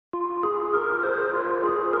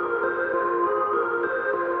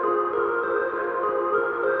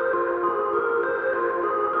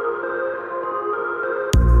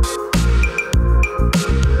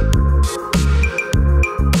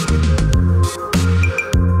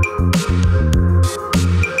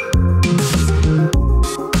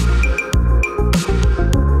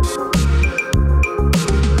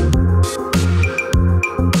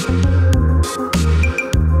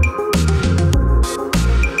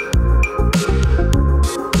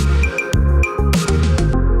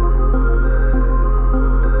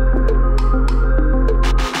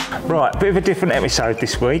bit of a different episode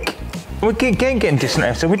this week. We're getting different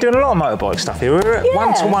episodes. We're doing a lot of motorbike stuff here. We're at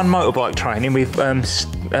one-to-one motorbike training with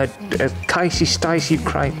Casey, Stacey,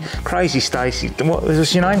 Crazy Stacey. What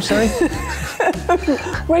was your name, sorry?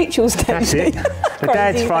 Rachel Stacey. That's it. The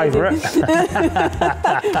dad's favourite.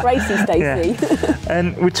 Racy Stacey. Yeah.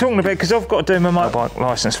 And we're talking about, because I've got to do my motorbike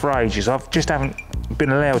licence for ages. I just haven't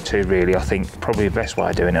been allowed to, really. I think probably the best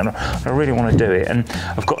way of doing it. And I really want to do it. And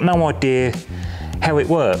I've got no idea how it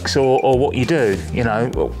works or what you do, you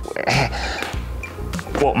know.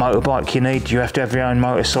 What motorbike you need, do you have to have your own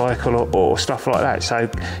motorcycle or stuff like that? So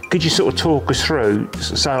could you sort of talk us through?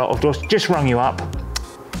 So I've just rung you up.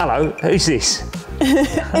 Hello, who's this?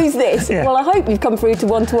 Who's this? Yeah. Well, I hope you've come through to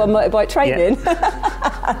one-to-one motorbike training.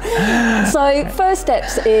 Yeah. So first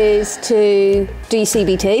steps is to do your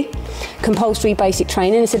CBT, compulsory basic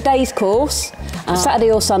training. It's a day's course,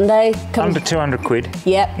 Saturday or Sunday. Under 200 quid.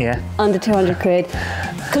 Yep, yeah. Under 200 quid.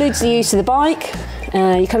 Includes the use of the bike.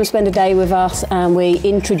 You come and spend a day with us and we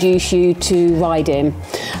introduce you to riding.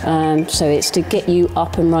 So it's to get you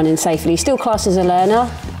up and running safely. Still classed as a learner,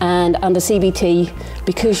 and under CBT,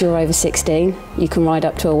 because you're over 16, you can ride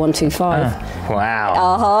up to a 125.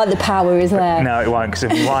 Wow. The power is there. No, it won't, because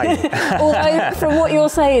of weight. Although, from what you're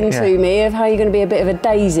saying to me of how you're going to be a bit of a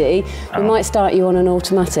daisy, we might start you on an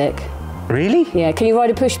automatic. Really? Yeah. Can you ride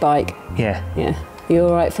a push bike? Yeah. Yeah. You're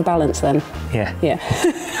all right for balance then? Yeah. Yeah.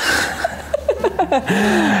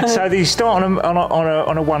 So you start on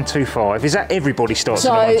a 125. Is that everybody starts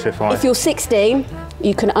on a 125? If you're 16,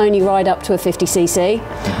 you can only ride up to a 50cc.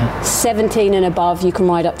 17 and above, you can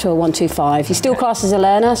ride up to a 125. You're still classed as a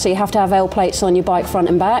learner, so you have to have L plates on your bike front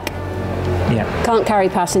and back. Yeah. Can't carry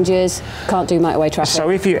passengers. Can't do motorway traffic. So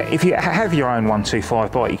if you have your own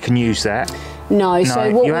 125 bike, you can use that. No,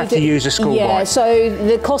 so what you have to use a school bike. Yeah, so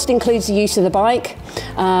the cost includes the use of the bike.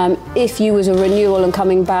 If you was a renewal and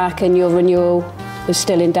coming back and your renewal was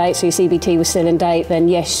still in date, so your CBT was still in date, then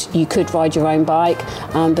yes, you could ride your own bike,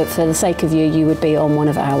 but for the sake of you would be on one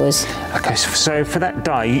of ours. Okay, so for that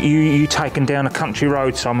day, you taken down a country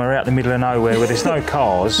road somewhere out in the middle of nowhere where there's no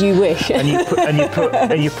cars. You wish. and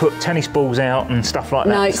you put tennis balls out and stuff like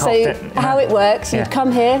that. No, so how it works, you'd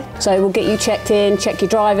come here, so we'll get you checked in, check your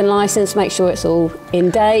driving licence, make sure it's all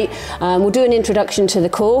in date. We'll do an introduction to the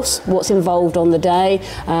course, what's involved on the day.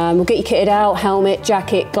 We'll get you kitted out, helmet,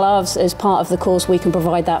 jacket, gloves. As part of the course, we can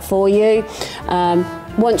provide that for you.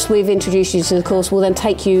 Once we've introduced you to the course, we'll then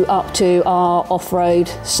take you up to our off-road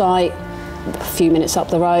site, a few minutes up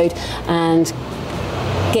the road, and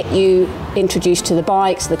get you introduced to the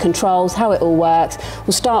bikes, the controls, how it all works.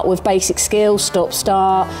 We'll start with basic skills, stop,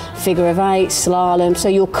 start, figure of eight, slalom, so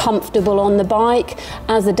you're comfortable on the bike.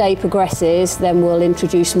 As the day progresses, then we'll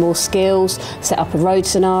introduce more skills, set up a road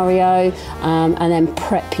scenario, and then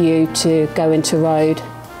prep you to go into road.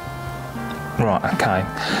 Right, okay.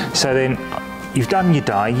 So then you've done your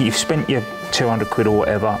day, you've spent your 200 quid or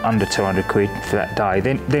whatever, under 200 quid for that day,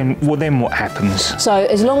 then what happens? So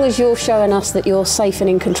as long as you're showing us that you're safe and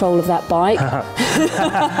in control of that bike,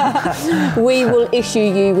 we will issue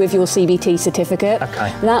you with your CBT certificate.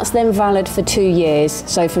 Okay. That's then valid for 2 years.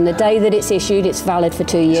 So from the day that it's issued, it's valid for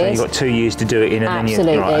 2 years. So you've got 2 years to do it in, and absolutely,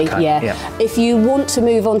 then you... Right, okay. Yeah. If you want to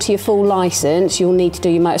move on to your full licence, you'll need to do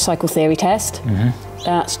your motorcycle theory test.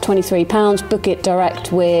 That's £23, book it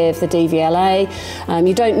direct with the DVLA.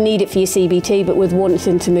 You don't need it for your CBT, but with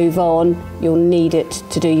wanting to move on, you'll need it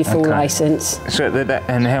to do your full licence. So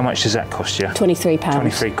and how much does that cost you? £23.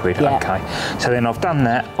 23 quid, yeah. Okay. So then I've done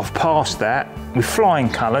that, I've passed that with flying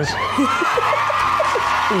colours. He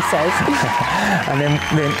says. And then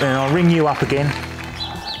I'll ring you up again.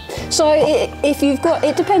 So if you've got,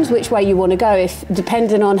 it depends which way you want to go,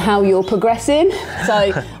 depending on how you're progressing.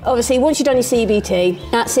 So obviously once you've done your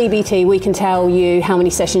CBT, at CBT we can tell you how many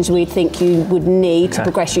sessions we'd think you would need to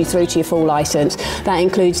progress you through to your full licence. That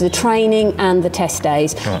includes the training and the test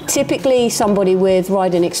days. Right. Typically somebody with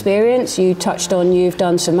riding experience, you touched on you've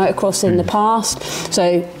done some motocross in the past,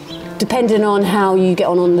 so depending on how you get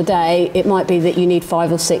on the day, it might be that you need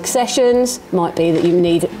 5 or 6 sessions, might be that you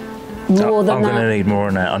need more than that. I'm going to need more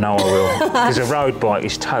than that, I know I will. Because a road bike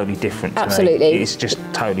is totally different to Absolutely. me. It's just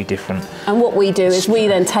totally different. And what we do is we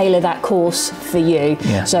then tailor that course for you.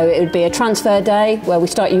 Yeah. So it would be a transfer day where we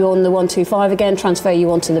start you on the 125 again, transfer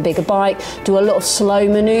you onto the bigger bike, do a lot of slow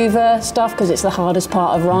manoeuvre stuff because it's the hardest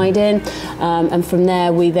part of riding. And from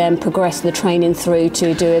there we then progress the training through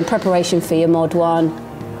to doing preparation for your Mod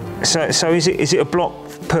 1. So is it a block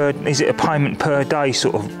per, is it a payment per day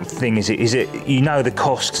sort of thing? Is it you know the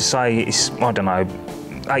cost to say it's, I don't know,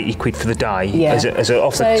 80 quid for the day. Yeah.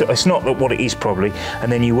 It's not what it is probably,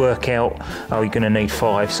 and then you work out, oh, you're going to need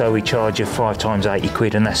 5, so we charge you 5 times 80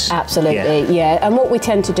 quid, and that's... Absolutely, yeah. And what we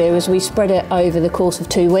tend to do is we spread it over the course of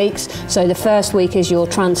 2 weeks. So the first week is your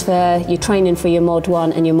transfer, your training for your Mod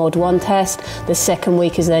 1 and your Mod 1 test. The second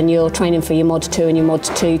week is then your training for your Mod 2 and your Mod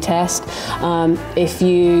 2 test. If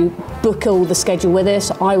you book all the schedule with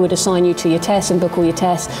us, I would assign you to your tests and book all your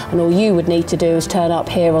tests, and all you would need to do is turn up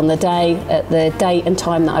here on the day at the date and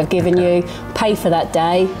time that I've given you, pay for that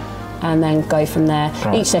day, and then go from there.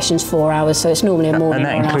 Right. Each session's 4 hours, so it's normally a morning.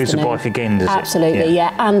 And that includes the bike again, does it? Absolutely,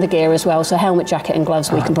 yeah, and the gear as well. So helmet, jacket, and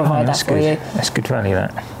gloves, we can provide that for you. That's good value,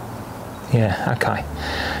 that. Yeah, okay.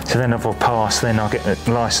 So then if I pass, then I get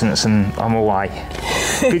the licence and I'm away.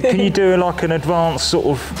 Can you do like an advanced sort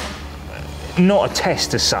of, not a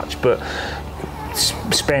test as such, but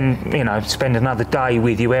spend another day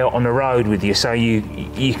with you out on the road with you, so you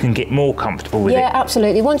can get more comfortable with it? Yeah,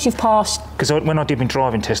 absolutely. Once you've passed, because when I did my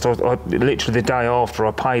driving test, I literally the day after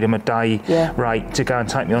I paid them a day rate to go and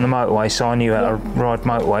take me on the motorway, so I knew how to ride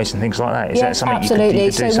motorways and things like that. Is that something absolutely.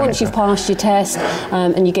 you could do? So once you've passed your test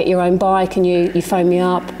and you get your own bike and you phone me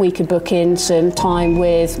up, we could book in some time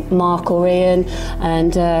with Mark or Ian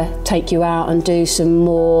and take you out and do some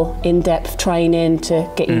more in-depth training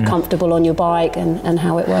to get you comfortable on your bike and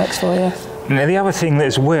how it works for you. Now the other thing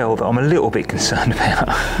that I'm a little bit concerned about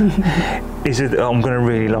is that I'm going to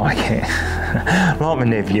really like it, like my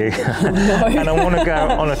nephew, and I want to go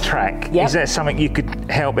on a track. Yep. Is that something you could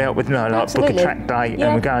help out with? No, like book a track day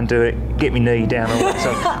and we go and do it, get my knee down. All that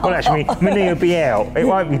stuff. Well, actually, my knee will be out. It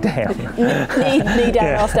won't be down. knee down,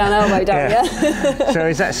 ass down, elbow down. Yeah. So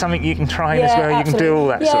is that something you can train as well? You can do all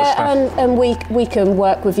that sort of stuff. And we can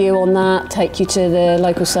work with you on that. Take you to the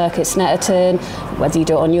local circuit, Snetterton, whether you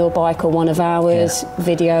do it on your bike or one of ours,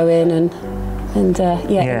 video in and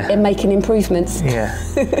making improvements. Yeah,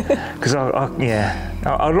 because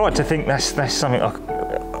I'd like to think that's something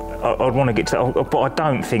I'd want to get to, but I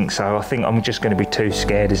don't think so. I think I'm just going to be too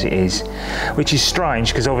scared as it is, which is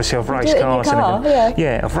strange because obviously I've raced cars and everything.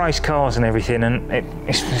 Yeah, I've raced cars and everything, and it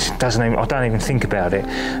doesn't even, I don't even think about it.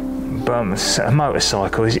 But a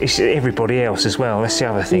motorcycle it's everybody else as well. That's the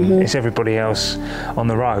other thing. It's everybody else on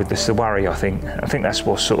the road that's the worry. I think that's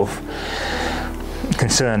what's sort of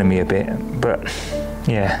concerning me a bit. But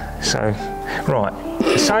yeah, so right.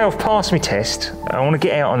 Say I've passed my test. I want to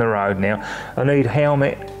get out on the road now. I need a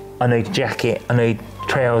helmet. I need a jacket. I need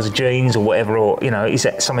trousers, jeans, or whatever. Or is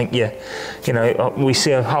that something we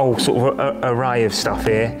see a whole sort of array of stuff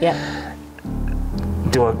here. Yeah.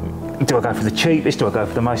 Do I go for the cheapest? Do I go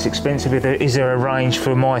for the most expensive? Is there a range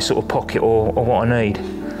for my sort of pocket or what I need?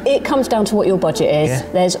 It comes down to what your budget is.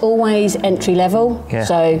 Yeah. There's always entry level,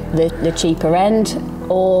 so the cheaper end,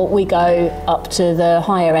 or we go up to the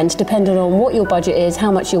higher end, depending on what your budget is, how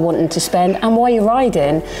much you're wanting to spend, and why you're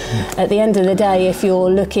riding. At the end of the day, if you're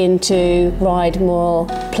looking to ride more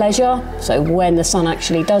pleasure, so when the sun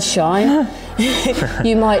actually does shine,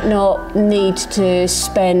 you might not need to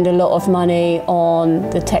spend a lot of money on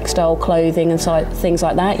the textile clothing and things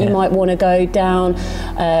like that. You might want to go down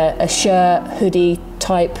a shirt, hoodie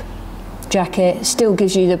type jacket. Still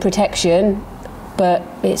gives you the protection, but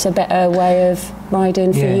it's a better way of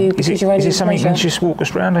riding for you because you're only. Is it something you can just walk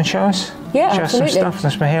us around and show us? Yeah, show absolutely. Us some stuff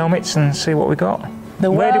and some helmets and see what we got.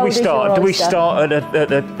 Where do we start? Do we start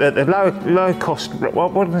at a low cost?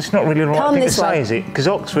 Well, it's not really the right thing to say, is it? Because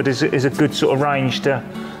Oxford is a good sort of range to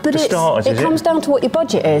starters. It comes down to what your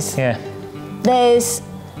budget is. Yeah. There's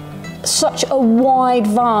such a wide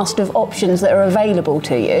vast of options that are available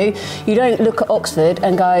to you. You don't look at Oxford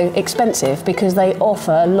and go expensive because they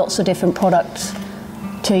offer lots of different products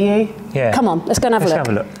to you. Yeah. Come on, let's go and have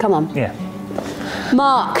a look. Come on. Yeah.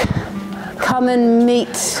 Mark. Come and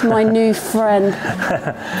meet my new friend.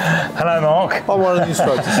 Hello, Mark. I'm one of the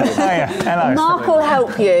instructors. Hiya. Hello. Mark will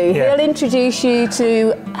help you. Yeah. He'll introduce you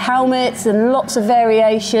to helmets and lots of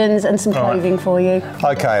variations and some clothing for you.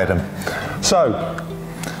 Okay, Adam. So,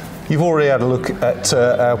 you've already had a look at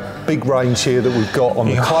our big range here that we've got on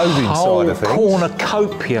the clothing side of things.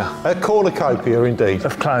 Cornucopia. A cornucopia, indeed.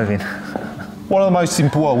 Of clothing. One of the most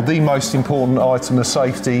important item of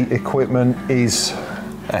safety equipment is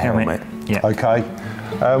a helmet. Yeah. Okay.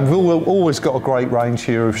 We've always got a great range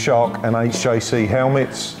here of Shark and HJC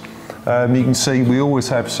helmets. You can see we always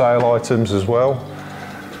have sale items as well.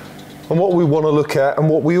 And what we want to look at, and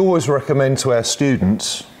what we always recommend to our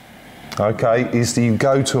students, okay, is that you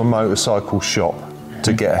go to a motorcycle shop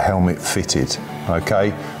to get a helmet fitted.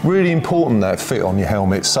 Okay. Really important that fit on your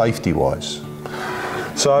helmet safety-wise.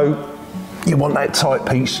 So you want that tight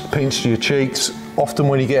pinch to your cheeks. often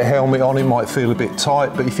when you get a helmet on, it might feel a bit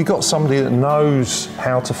tight, but if you've got somebody that knows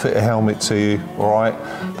how to fit a helmet to you, all right,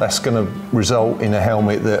 that's going to result in a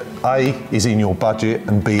helmet that A, is in your budget,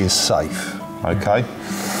 and B, is safe, okay?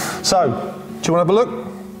 So, do you want to have a look?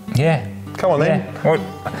 Yeah. Come on then. Yeah.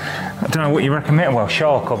 Well, I don't know what you recommend. Well,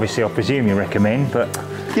 Shark, obviously, I presume you recommend, but...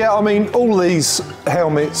 Yeah, I mean, all these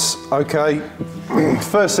helmets, okay,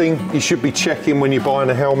 first thing you should be checking when you're buying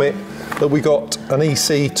a helmet, that we got an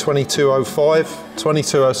EC 2205,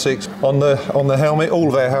 2206 on the helmet. All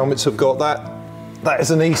of our helmets have got that. That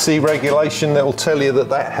is an EC regulation that will tell you that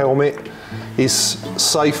that helmet is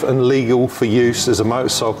safe and legal for use as a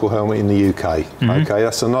motorcycle helmet in the UK. Okay,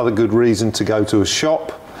 that's another good reason to go to a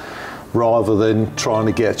shop rather than trying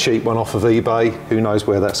to get a cheap one off of eBay. Who knows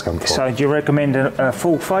where that's come from. So do you recommend a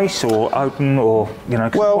full face or open, or, you know,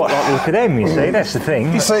 'cause I quite like the look of them, you see, that's the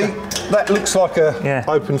thing. You see, that looks like a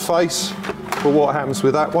open face, but what happens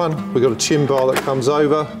with that one? We've got a chin bar that comes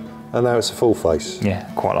over, and now it's a full face. Yeah,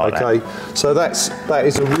 quite like that. Okay, so that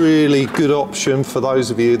is a really good option for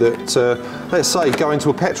those of you that, let's say, go into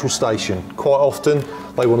a petrol station. Quite often,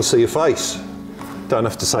 they want to see your face. Don't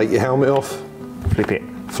have to take your helmet off.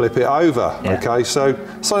 Flip it over, okay? So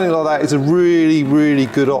something like that is a really, really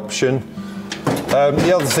good option.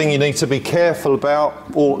 The other thing you need to be careful about,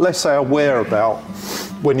 or let's say aware about,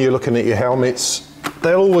 when you're looking at your helmets,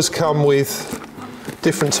 they'll always come with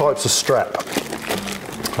different types of strap.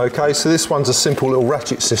 Okay, so this one's a simple little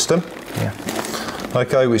ratchet system. Yeah.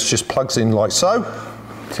 Okay, which just plugs in like so.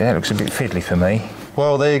 See, that looks a bit fiddly for me.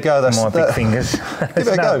 Well, there you go. That's my big fingers. Give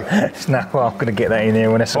it a go. Well, I'm going to get that in here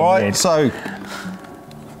when it's on the head. So.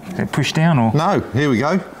 Is it push down or? No, here we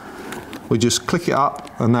go. We just click it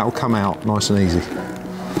up and that'll come out nice and easy.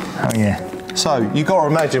 Oh yeah. So you've got to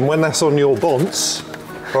imagine when that's on your bonce,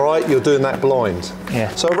 all right, you're doing that blind. Yeah.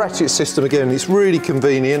 So a ratchet system, again, it's really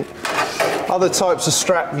convenient. Other types of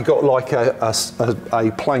strap, you've got like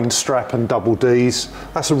a plain strap and double Ds.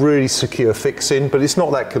 That's a really secure fixing, but it's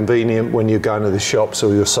not that convenient when you're going to the shops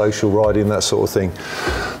or you're social riding, that sort of thing.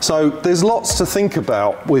 So there's lots to think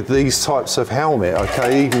about with these types of helmet,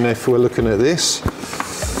 okay, even if we're looking at this.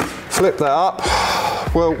 Flip that up.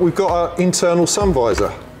 Well, we've got an internal sun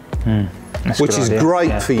visor, which is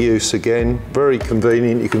great for use again, very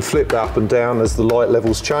convenient. You can flip that up and down as the light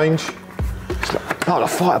levels change. It's like a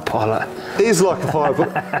fighter pilot. It is like a fighter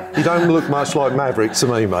pilot. You don't look much like Maverick to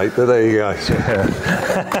me, mate, but there you go.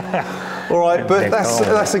 All right, but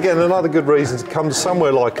that's again another good reason to come to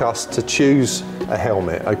somewhere like us to choose a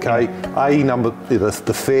helmet, okay?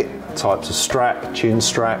 The fit, types of strap, chin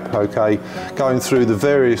strap, okay? Going through the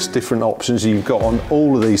various different options you've got on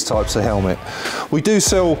all of these types of helmet. We do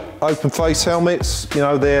sell open face helmets, you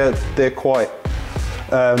know, they're quite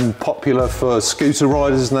popular for scooter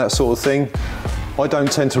riders and that sort of thing. I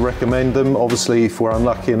don't tend to recommend them. Obviously, if we're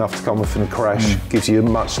unlucky enough to come off in a crash, gives you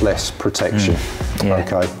much less protection.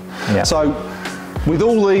 Okay. Yeah. So, with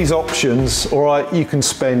all these options, all right, you can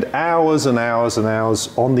spend hours and hours and hours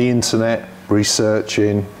on the internet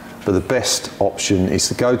researching, but the best option is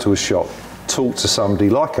to go to a shop, talk to somebody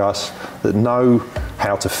like us that know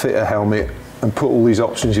how to fit a helmet and put all these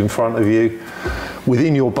options in front of you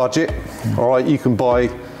within your budget. All right, you can buy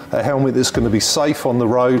a helmet that's going to be safe on the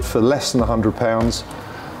road for less than £100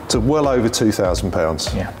 to well over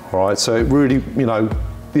 £2,000. Yeah. All right, so it really, you know,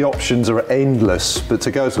 the options are endless, but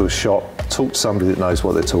to go to a shop, talk to somebody that knows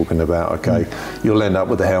what they're talking about, okay, you'll end up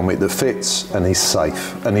with a helmet that fits and is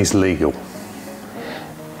safe and is legal.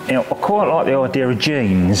 You know, I quite like the idea of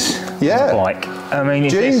jeans on the bike. I mean,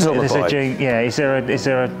 jeans on the bike? Is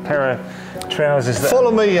there a pair of trousers that...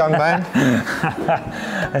 Follow me, young man.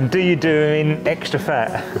 And do you do them in extra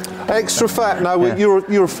fat? Extra fat? No,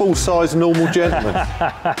 you're a full-size normal gentleman.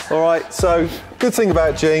 All right, so good thing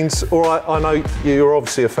about jeans, all right, I know you're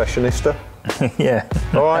obviously a fashionista. Yeah.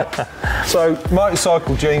 All right, so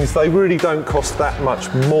motorcycle jeans, they really don't cost that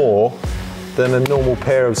much more than a normal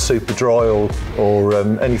pair of Superdry or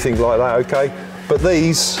anything like that, okay? But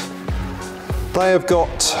these, they have got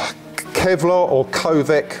Kevlar or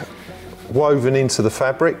Covec woven into the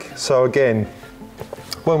fabric. So again,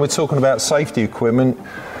 when we're talking about safety equipment,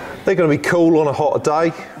 they're going to be cool on a hot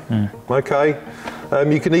day, okay?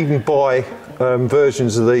 You can even buy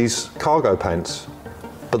versions of these cargo pants,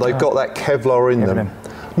 but they've got that Kevlar in them.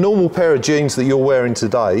 Normal pair of jeans that you're wearing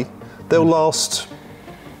today, they'll last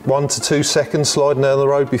 1 to 2 seconds sliding down the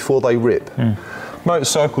road before they rip.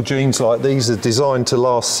 Motorcycle jeans like these are designed to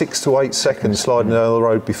last 6 to 8 seconds sliding down the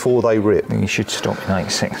road before they rip. You should stop in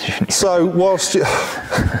 8 seconds, shouldn't you? So whilst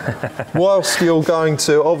you're going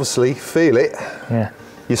to obviously feel it,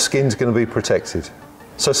 your skin's going to be protected.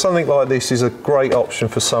 So something like this is a great option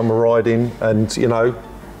for summer riding, and you know,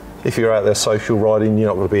 if you're out there social riding, you're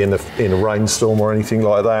not going to be in a rainstorm or anything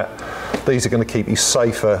like that. These are going to keep you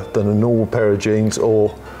safer than a normal pair of jeans,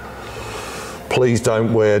 or please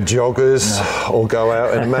don't wear joggers or go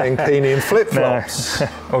out in mankini and flip-flops. No.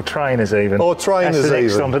 Or trainers even. Or trainers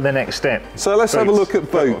That's even. On to the next step. So let's have a look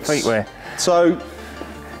at boots. Feetwear. So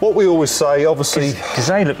what we always say, obviously... Because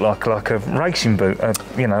they look like a racing boot,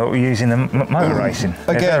 you know, using the motor racing.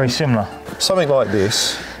 They're very similar. Something like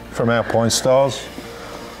this from Alpine Stars.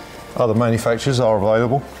 Other manufacturers are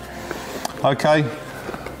available. Okay.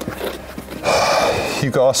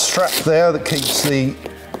 You've got a strap there that keeps the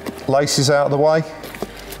laces out of the way,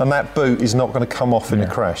 and that boot is not going to come off in a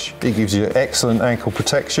crash. It gives you excellent ankle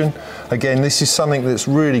protection. Again, this is something that's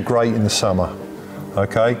really great in the summer.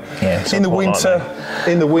 Okay. Yeah, in the winter,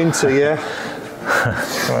 yeah.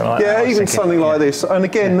 Like yeah, even something like this. And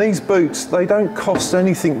again, these boots, they don't cost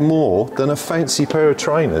anything more than a fancy pair of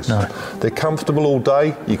trainers. No. They're comfortable all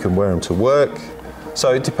day. You can wear them to work.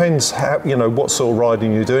 So it depends how, you know, what sort of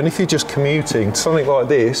riding you're doing. If you're just commuting, something like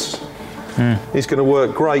this is going to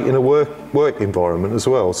work great in a work environment as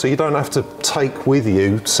well. So you don't have to take with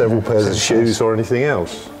you several pairs of shoes or anything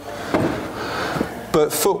else.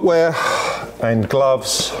 But footwear and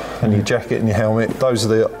gloves and your jacket and your helmet, those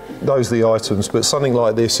are the items. But something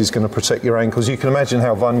like this is going to protect your ankles. You can imagine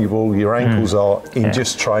how vulnerable your ankles are in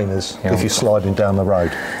just trainers if you're sliding down the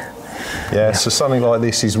road. Yeah, so something like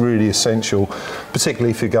this is really essential,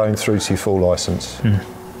 particularly if you're going through to your full licence.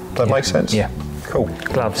 That makes sense? Yeah. Cool.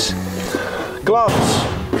 Gloves. Gloves.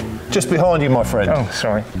 Just behind you, my friend. Oh,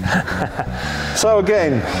 sorry. So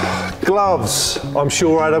again, gloves. I'm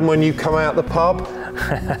sure, Adam, when you come out the pub,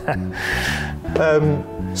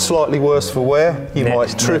 slightly worse for wear. You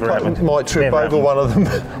might trip over one of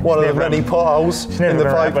the many potholes in the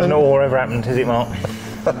pavement. Or ever happened, is it, Mark?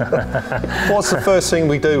 What's the first thing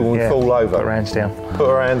we do when we fall over? Put our hands down. Put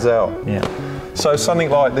our hands out. Yeah. So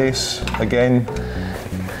something like this, again,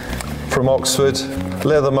 from Oxford,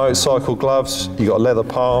 leather motorcycle gloves. You got leather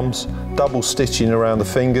palms, double stitching around the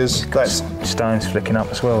fingers. That's stones flicking up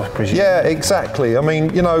as well, I presume. Yeah, exactly. I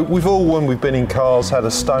mean, you know, we've all, when we've been in cars, had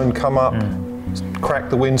a stone come up,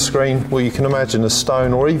 crack the windscreen. Well, you can imagine a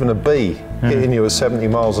stone or even a bee hitting you at 70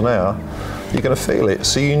 miles an hour. You're going to feel it.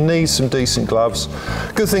 So you need some decent gloves.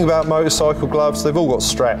 Good thing about motorcycle gloves, they've all got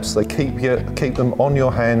straps. They keep them on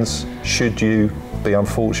your hands should you be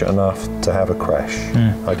unfortunate enough to have a crash.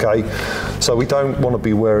 Okay, so we don't want to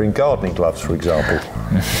be wearing gardening gloves, for example,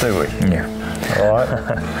 do we? Yeah. All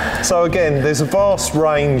right. So again, there's a vast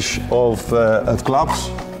range of gloves.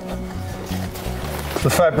 The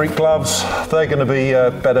fabric gloves, they're going to be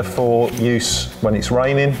better for use when it's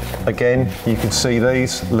raining. Again, you can see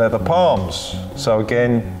these leather palms. So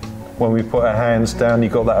again, when we put our hands down,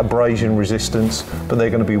 you've got that abrasion resistance, but they're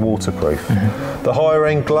going to be waterproof. The higher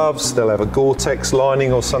end gloves, they'll have a Gore-Tex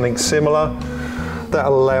lining or something similar.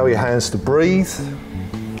 That'll allow your hands to breathe.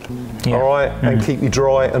 All right, and keep you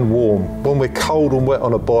dry and warm. When we're cold and wet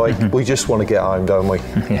on a bike, we just want to get home, don't we?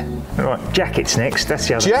 Yeah. Right, jackets next. That's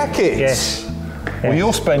the other. Jackets. Yes. Well,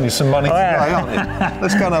 you're spending some money today, aren't you?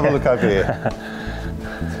 Let's go and have a look over here.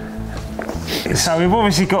 So we've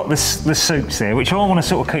obviously got the suits there, which I want to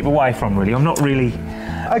sort of keep away from, really. I'm not really...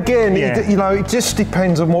 Again, you know, it just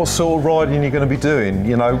depends on what sort of riding you're going to be doing.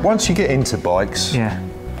 You know, once you get into bikes,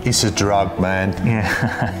 it's a drug, man.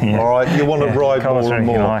 All right, you want to ride more and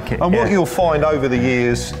more. Like it. And what you'll find over the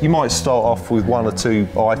years, you might start off with 1 or 2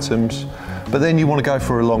 items, but then you want to go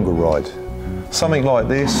for a longer ride. Something like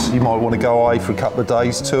this, you might want to go away for a couple of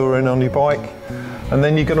days touring on your bike, and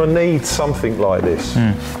then you're going to need something like this.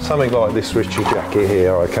 Something like this Richard jacket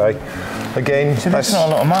here, okay? Again, so that's not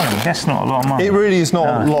a lot of money. That's not a lot of money. It really is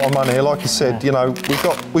not a lot of money. Like I said, you know,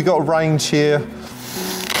 we got a range here,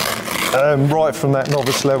 right from that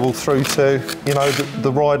novice level through to, you know,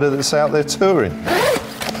 the rider that's out there touring.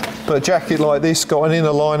 But a jacket like this got an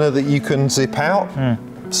inner liner that you can zip out.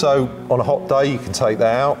 So on a hot day, you can take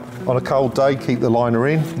that out. On a cold day, keep the liner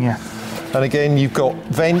in. And again, you've got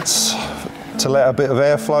vents to let a bit of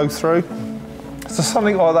airflow through. So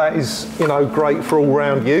something like that is, you know, great for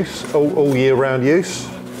all-round use, all year-round use.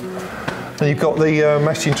 And you've got the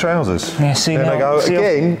matching trousers. Yeah, see, there they go.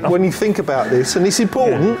 Again, when you think about this, and it's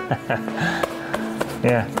important.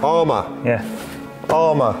 Armour.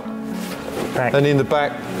 Armour. Back. And in the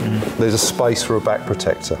back, there's a space for a back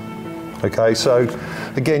protector. Okay, so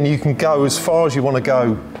again, you can go as far as you want to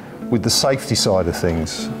go with the safety side of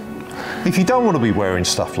things. If you don't want to be wearing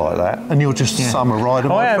stuff like that, and you're just a summer rider,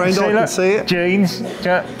 my friend, I can see it. Jeans,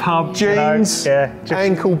 pub, jeans, you know,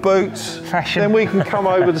 ankle boots. Fashion. Then we can come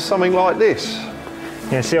over to something like this.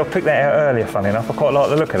 Yeah, see, I picked that out earlier, funny enough. I quite like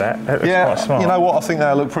the look of that. That looks quite smart. You know what? I think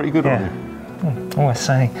that'll look pretty good on you. Oh, I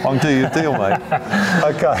see. I'll do your deal, mate.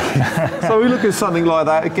 Okay. So we look at something like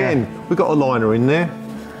that again. We've got a liner in there,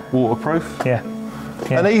 waterproof. Yeah.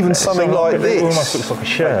 And even something like this. It almost looks like a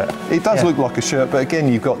shirt. It does look like a shirt, but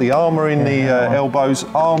again, you've got the armour in the elbows,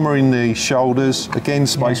 armour in the shoulders, again,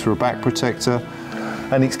 space for a back protector.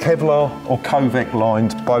 And it's Kevlar or Covec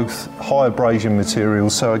lined, both high abrasion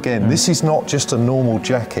materials. So again, this is not just a normal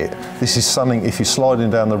jacket. This is something, if you're sliding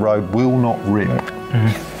down the road, will not rip.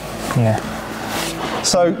 Yeah.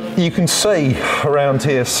 So you can see around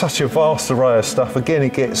here such a vast array of stuff. Again,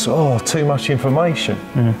 it gets, too much information.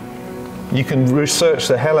 You can research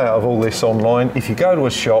the hell out of all this online. If you go to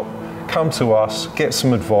a shop, come to us, get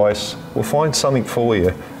some advice. We'll find something for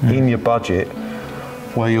you in your budget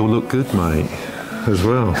where you'll look good, mate, as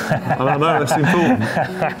well. And I know that's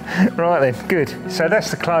important. Right then, good. So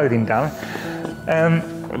that's the clothing done.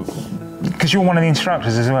 Because you're one of the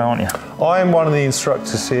instructors as well, aren't you? I am one of the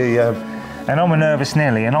instructors here, yeah. And I'm a nervous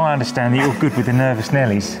Nelly, and I understand that you're good with the nervous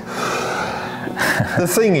Nellies. The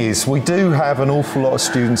thing is, we do have an awful lot of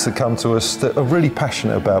students that come to us that are really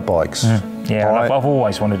passionate about bikes. Yeah, right? I've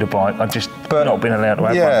always wanted a bike. I've just not been allowed to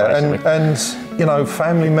have one, basically. and you know,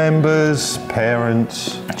 family members,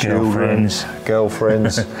 parents, girlfriends.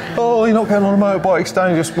 Oh, you're not going on a motorbike, it's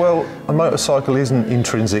dangerous. Well, a motorcycle isn't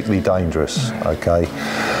intrinsically dangerous, okay?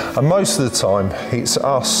 And most of the time, it's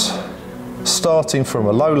us starting from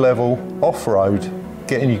a low level, off-road,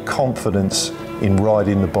 getting you confidence in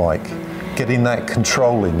riding the bike, getting that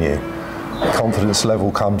control in you. Confidence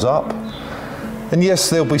level comes up. And yes,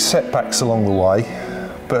 there'll be setbacks along the way,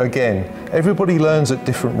 but again, everybody learns at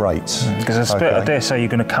different rates. Because I dare say you're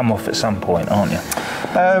going to come off at some point, aren't you?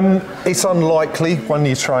 It's unlikely when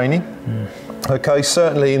you're training. Okay,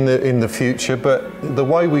 certainly in the future, but the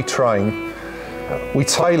way we train, we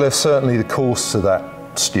tailor certainly the course to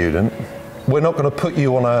that student. We're not going to put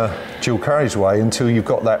you on a dual carriageway until you've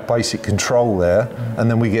got that basic control there, and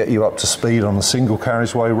then we get you up to speed on a single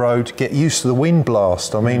carriageway road, get used to the wind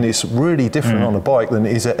blast. I mean, it's really different on a bike than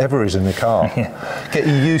it ever is in a car. Get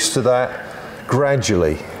you used to that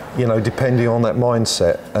gradually, you know, depending on that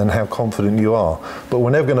mindset and how confident you are. But we're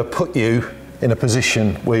never going to put you in a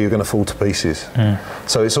position where you're going to fall to pieces.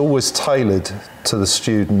 So it's always tailored to the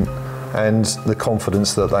student and the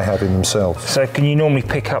confidence that they have in themselves. So can you normally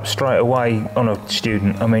pick up straight away on a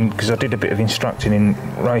student? I mean, because I did a bit of instructing in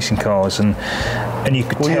racing cars, and you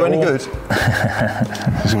could tell... Were you any good?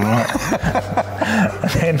 It's all right.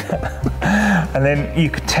 and then you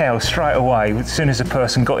could tell straight away, as soon as a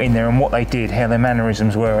person got in there and what they did, how their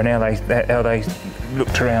mannerisms were, and how they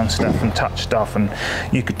looked around stuff and touched stuff, and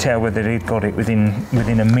you could tell whether they'd got it within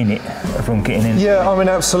a minute of them getting in. Yeah, I mean,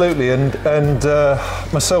 absolutely. And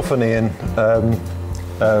myself and Ian,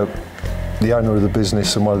 the owner of the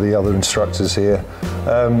business and one of the other instructors here,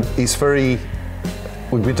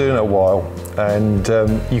 we've been doing it a while, and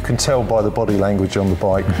you can tell by the body language on the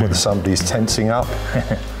bike whether somebody's tensing up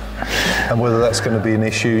and whether that's going to be an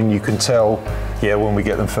issue. And you can tell, when we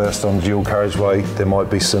get them first on the dual carriageway, there might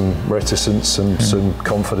be some reticence and some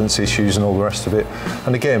confidence issues and all the rest of it.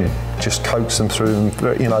 And again, just coax them through.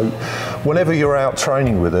 And, you know, whenever you're out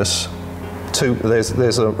training with us,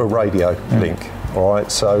 there's a radio link. All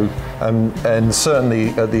right, so and certainly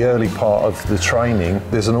at the early part of the training,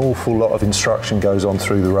 there's an awful lot of instruction goes on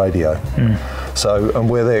through the radio. So, and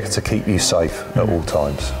we're there to keep you safe at all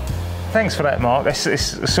times. Thanks for that, Mark.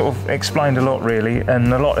 It's sort of explained a lot, really,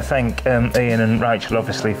 and a lot to thank Ian and Rachel,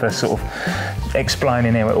 obviously, for sort of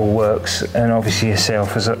explaining how it all works, and obviously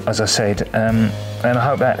yourself, as I said. And I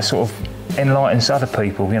hope that sort of enlightens other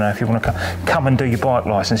people. You know, if you want to come and do your bike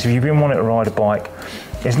licence, if you've been wanting to ride a bike,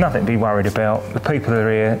 there's nothing to be worried about. The people that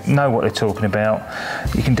are here know what they're talking about.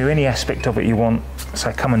 You can do any aspect of it you want,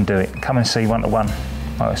 so come and do it. Come and see one-to-one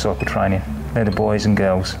motorcycle training. They're the boys and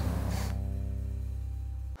girls.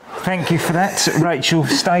 Thank you for that, Rachel,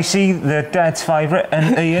 Stacey, the dad's favourite,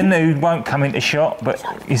 and Ian, who won't come into shot, but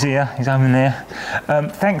he's here, he's over there.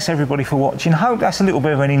 Thanks everybody for watching. Hope that's a little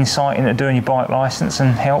bit of an insight into doing your bike licence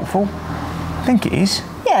and helpful. I think it is.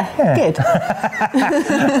 Yeah. Good.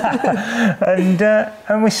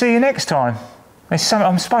 And we'll see you next time.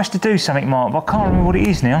 I'm supposed to do something, Mark, but I can't remember what it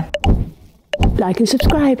is now. Like and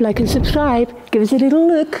subscribe. Give us a little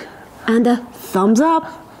look and a thumbs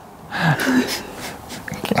up.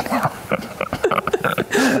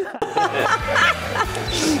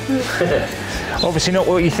 Obviously not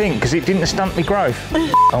what you think, because it didn't stunt me growth.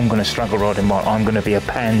 I'm going to struggle riding bike. I'm going to be a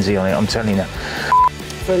pansy on it, I'm telling you.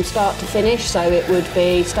 From start to finish, so it would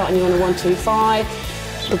be starting you on a 125,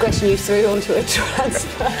 progressing you through onto a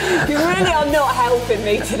transfer. You really are not helping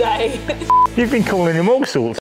me today. You've been calling him all sorts.